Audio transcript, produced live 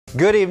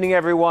Good evening,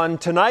 everyone.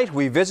 Tonight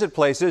we visit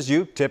places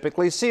you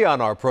typically see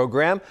on our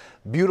program.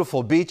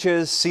 Beautiful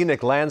beaches,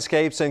 scenic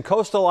landscapes, and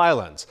coastal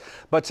islands.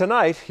 But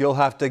tonight you'll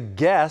have to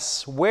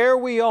guess where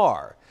we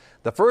are.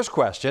 The first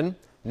question,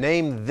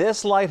 name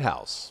this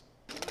lighthouse.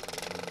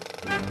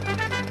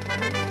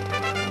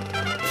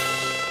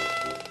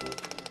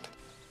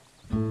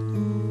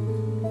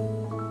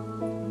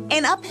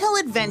 An uphill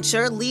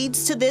adventure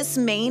leads to this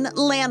main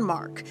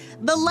landmark.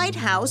 The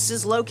lighthouse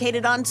is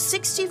located on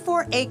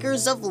 64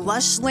 acres of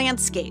lush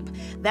landscape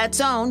that's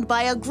owned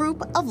by a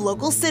group of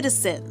local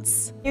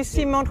citizens. You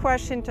see Mount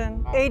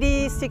Washington,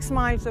 86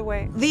 miles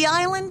away. The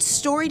island's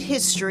storied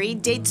history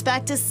dates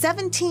back to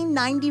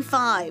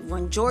 1795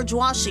 when George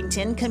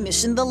Washington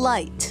commissioned the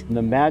light.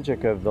 The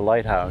magic of the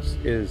lighthouse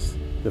is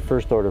the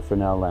first order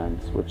Fresnel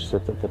lens, which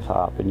sits at the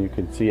top, and you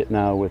can see it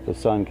now with the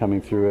sun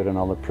coming through it and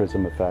all the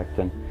prism effect.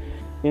 And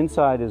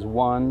inside is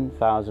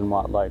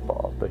 1,000-watt light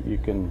bulb that you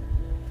can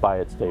buy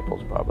at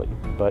Staples probably.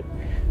 But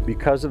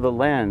because of the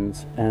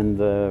lens and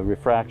the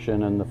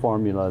refraction and the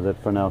formula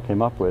that Fresnel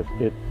came up with,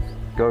 it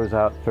goes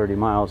out 30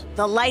 miles.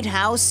 The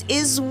lighthouse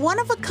is one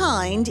of a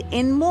kind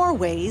in more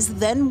ways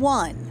than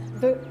one.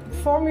 The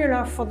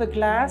formula for the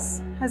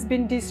glass has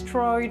been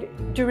destroyed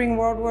during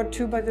World War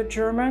II by the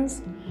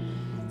Germans,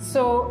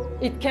 so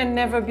it can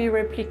never be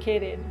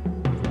replicated.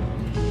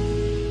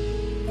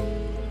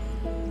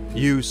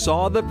 You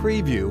saw the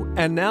preview,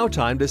 and now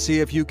time to see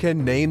if you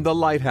can name the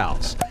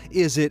lighthouse.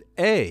 Is it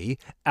A,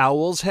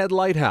 Owl's Head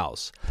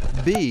Lighthouse,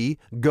 B,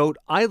 Goat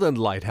Island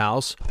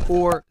Lighthouse,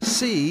 or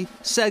C,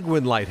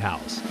 Seguin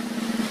Lighthouse?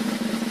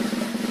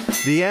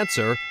 The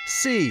answer,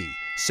 C,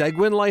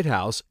 Seguin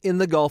Lighthouse in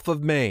the Gulf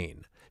of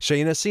Maine.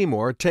 Shayna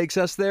Seymour takes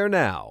us there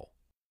now.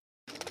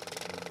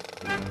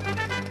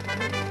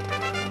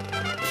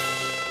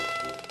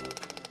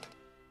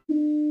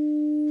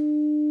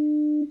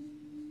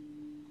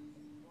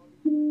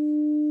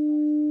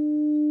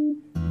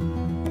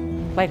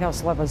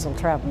 Lighthouse lovers will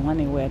travel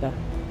anywhere to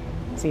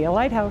see a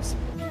lighthouse.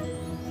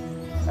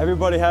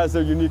 Everybody has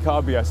their unique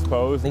hobby, I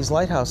suppose. These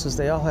lighthouses,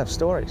 they all have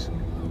stories,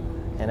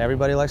 and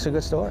everybody likes a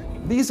good story.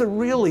 These are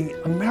really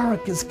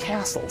America's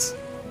castles.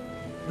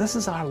 This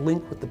is our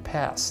link with the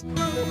past.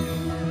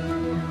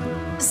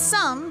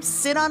 Some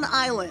sit on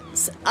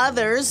islands,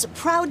 others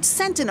proud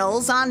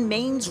sentinels on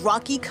Maine's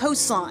rocky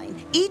coastline.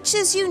 Each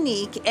is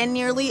unique and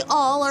nearly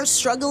all are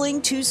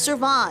struggling to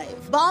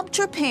survive. Bob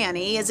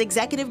Trapani is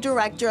executive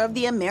director of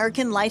the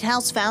American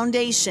Lighthouse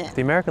Foundation.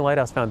 The American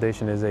Lighthouse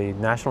Foundation is a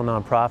national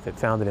nonprofit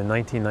founded in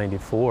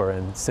 1994,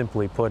 and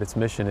simply put, its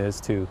mission is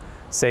to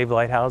save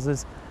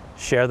lighthouses,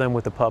 share them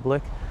with the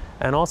public,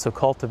 and also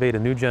cultivate a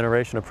new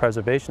generation of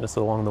preservationists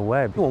along the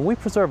way. When we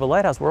preserve a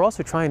lighthouse, we're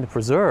also trying to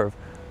preserve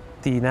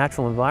the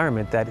natural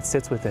environment that it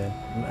sits within,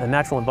 a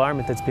natural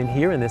environment that's been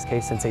here in this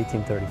case since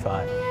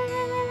 1835.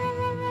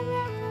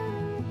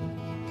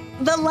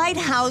 The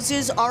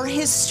lighthouses are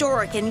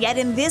historic and yet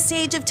in this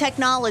age of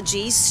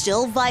technology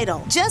still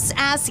vital. Just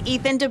ask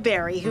Ethan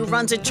DeBerry, who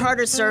runs a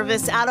charter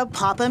service out of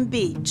Popham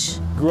Beach.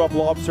 Grew up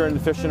lobster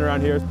and fishing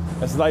around here.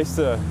 It's nice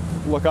to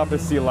look up and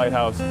see a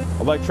lighthouse.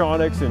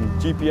 Electronics and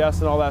GPS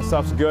and all that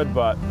stuff's good,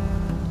 but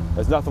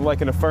there's nothing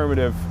like an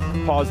affirmative,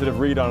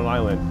 positive read on an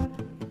island.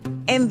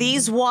 In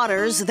these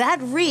waters, that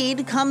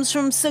read comes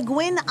from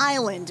Seguin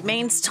Island,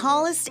 Maine's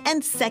tallest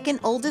and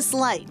second oldest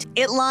light.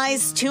 It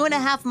lies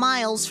 2.5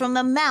 miles from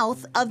the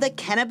mouth of the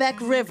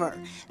Kennebec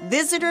River.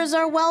 Visitors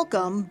are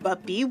welcome,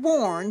 but be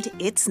warned,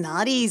 it's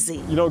not easy.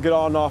 You don't get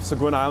on and off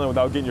Seguin Island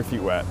without getting your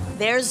feet wet.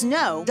 There's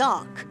no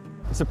dock.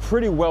 It's a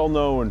pretty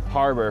well-known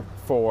harbor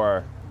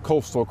for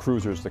coastal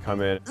cruisers to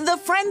come in. The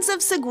Friends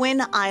of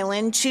Seguin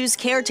Island choose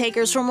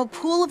caretakers from a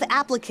pool of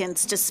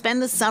applicants to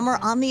spend the summer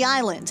on the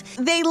island.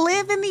 They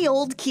live in the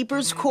old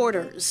keeper's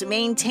quarters,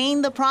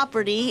 maintain the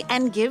property,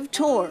 and give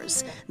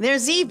tours.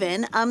 There's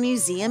even a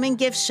museum and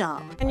gift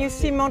shop. And you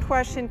see Mount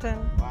Washington,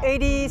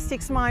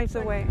 86 miles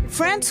away.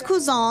 France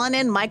Couzon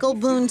and Michael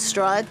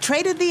Boonstra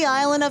traded the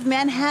island of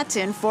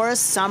Manhattan for a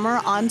summer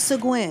on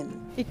Seguin.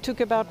 It took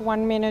about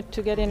 1 minute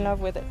to get in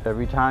love with it.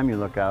 Every time you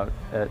look out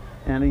at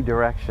any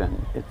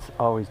direction, it's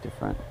always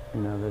different.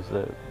 You know, there's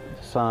the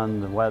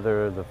sun, the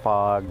weather, the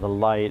fog, the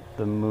light,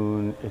 the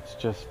moon. It's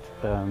just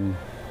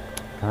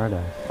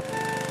paradise.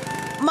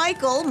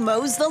 Michael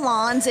mows the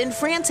lawns, and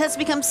France has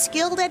become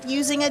skilled at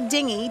using a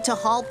dinghy to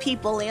haul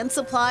people and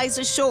supplies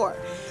ashore.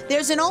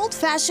 There's an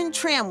old-fashioned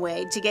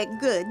tramway to get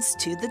goods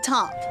to the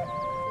top.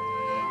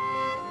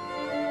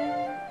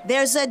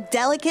 There's a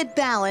delicate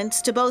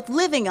balance to both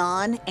living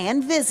on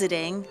and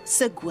visiting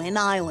Seguin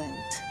Island.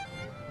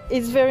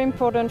 It's very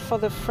important for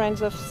the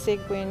Friends of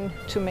Seguin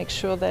to make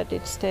sure that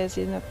it stays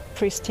in a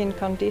pristine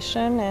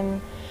condition, and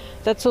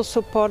that's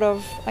also part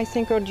of, I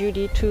think, our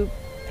duty to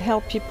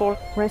help people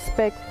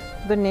respect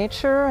the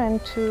nature and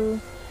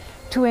to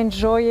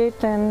enjoy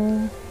it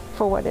and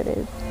for what it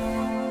is.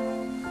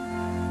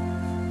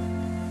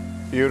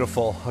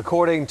 Beautiful.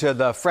 According to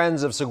the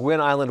Friends of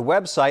Seguin Island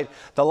website,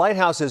 the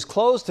lighthouse is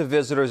closed to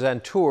visitors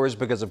and tours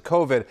because of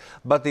COVID,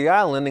 but the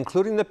island,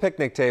 including the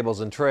picnic tables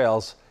and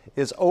trails,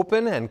 is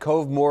open and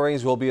cove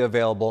moorings will be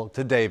available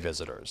to day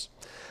visitors.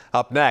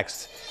 Up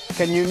next,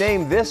 can you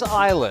name this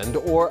island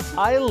or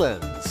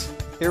islands?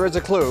 Here is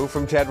a clue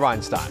from Ted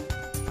Reinstein.